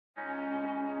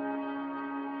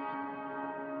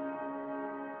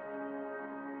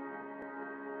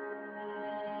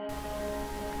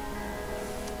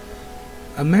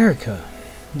America,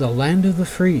 the land of the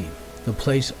free, the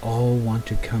place all want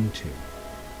to come to,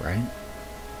 right?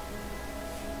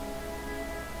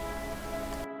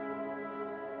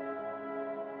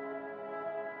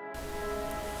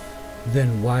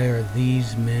 Then why are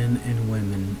these men and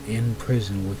women in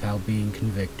prison without being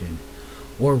convicted,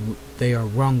 or they are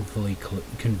wrongfully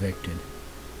convicted?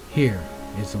 Here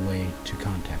is the way to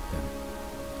contact them.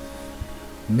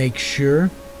 Make sure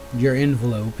your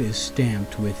envelope is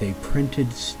stamped with a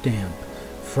printed stamp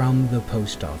from the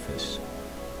post office.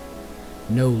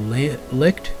 No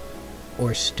licked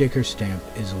or sticker stamp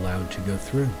is allowed to go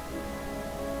through.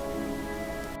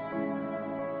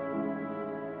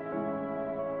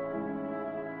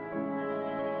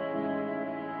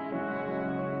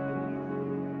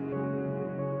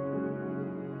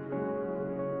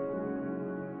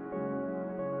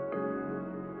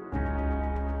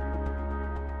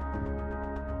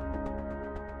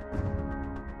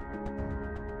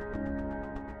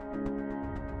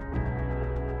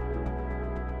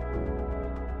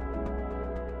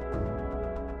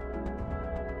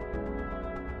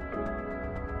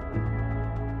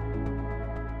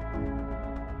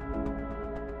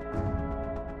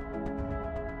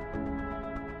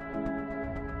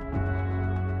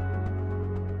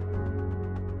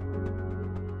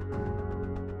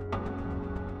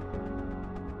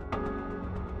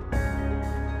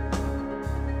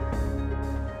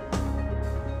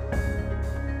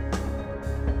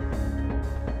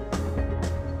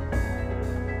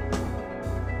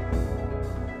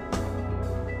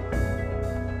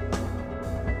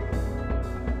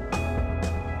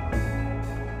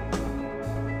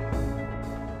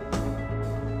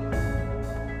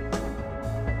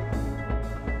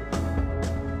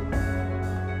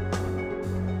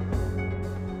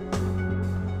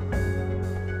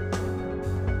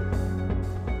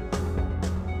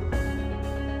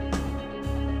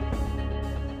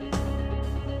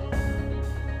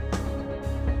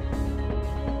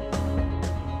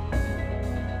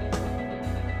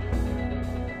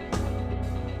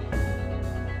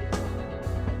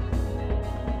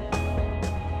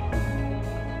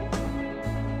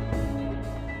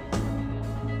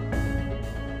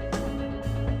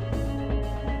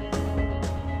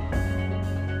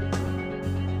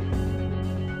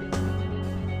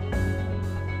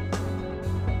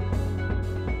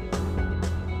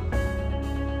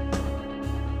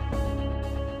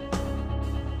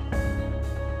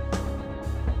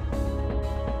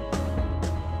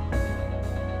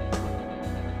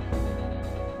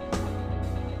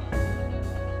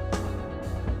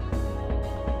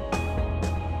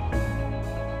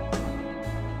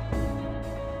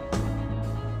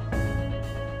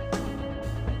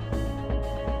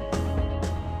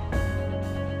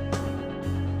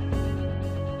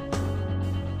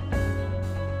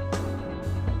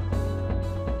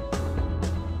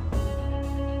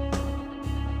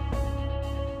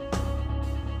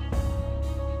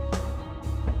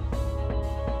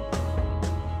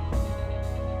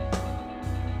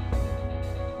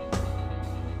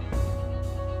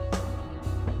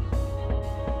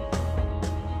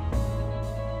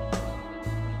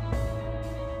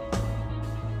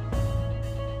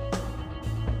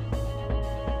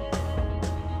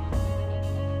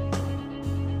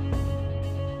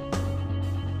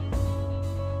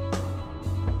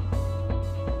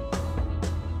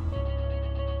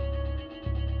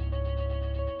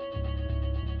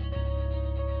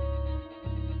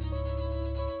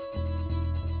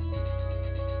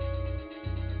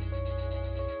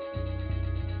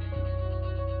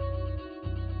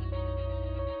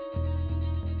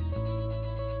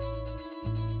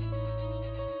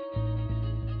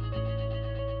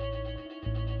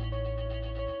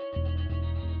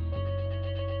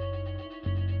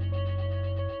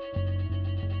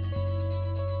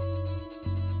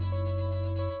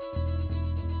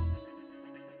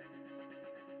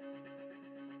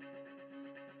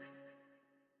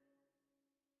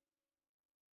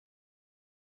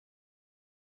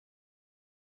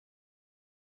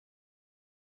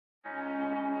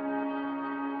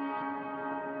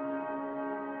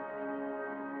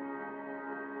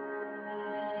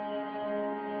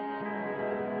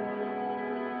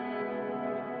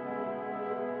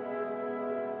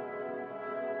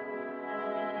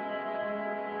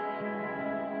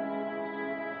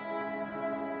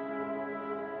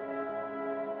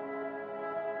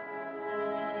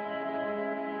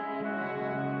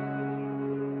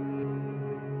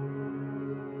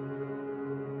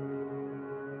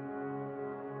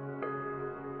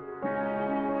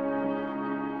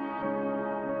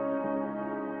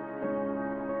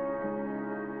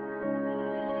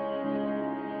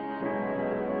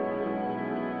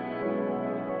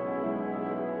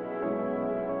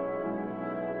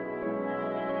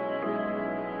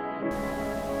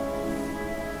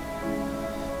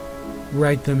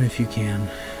 Write them if you can,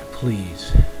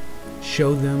 please.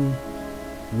 Show them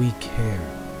we care.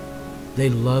 They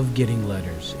love getting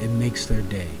letters. It makes their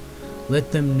day.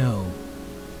 Let them know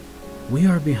we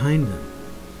are behind them.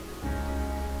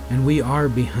 And we are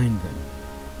behind them.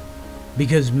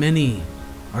 Because many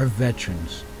are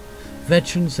veterans.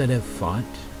 Veterans that have fought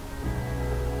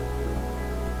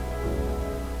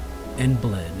and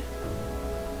bled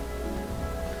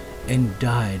and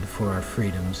died for our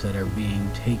freedoms that are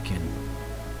being taken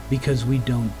because we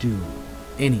don't do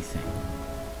anything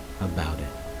about it.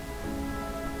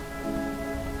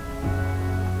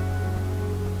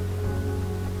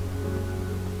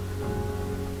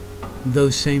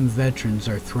 Those same veterans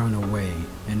are thrown away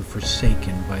and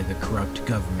forsaken by the corrupt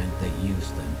government that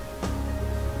used them.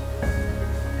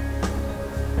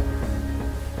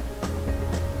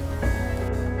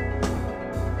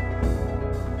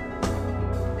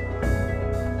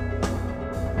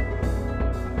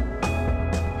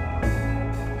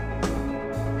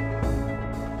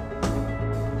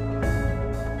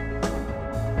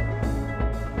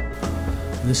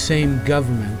 The same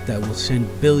government that will send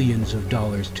billions of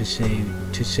dollars to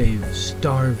save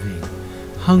starving,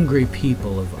 hungry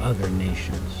people of other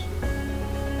nations,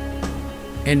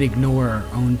 and ignore our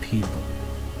own people,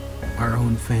 our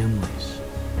own families,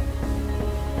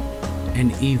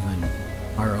 and even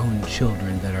our own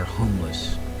children that are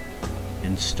homeless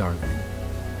and starving.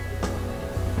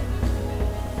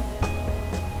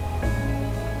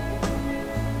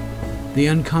 The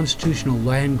unconstitutional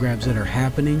land grabs that are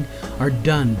happening are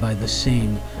done by the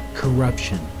same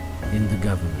corruption in the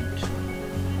government.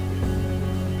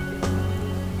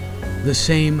 The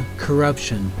same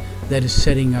corruption that is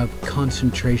setting up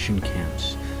concentration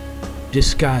camps,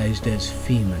 disguised as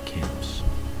FEMA camps.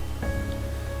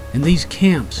 And these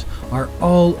camps are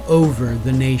all over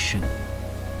the nation.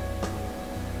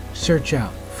 Search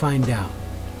out, find out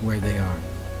where they are.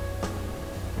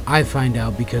 I find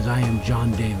out because I am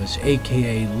John Davis,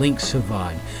 aka Link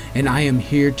Savad, and I am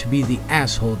here to be the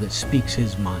asshole that speaks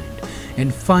his mind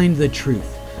and find the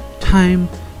truth. Time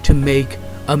to make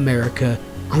America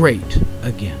great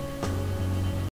again.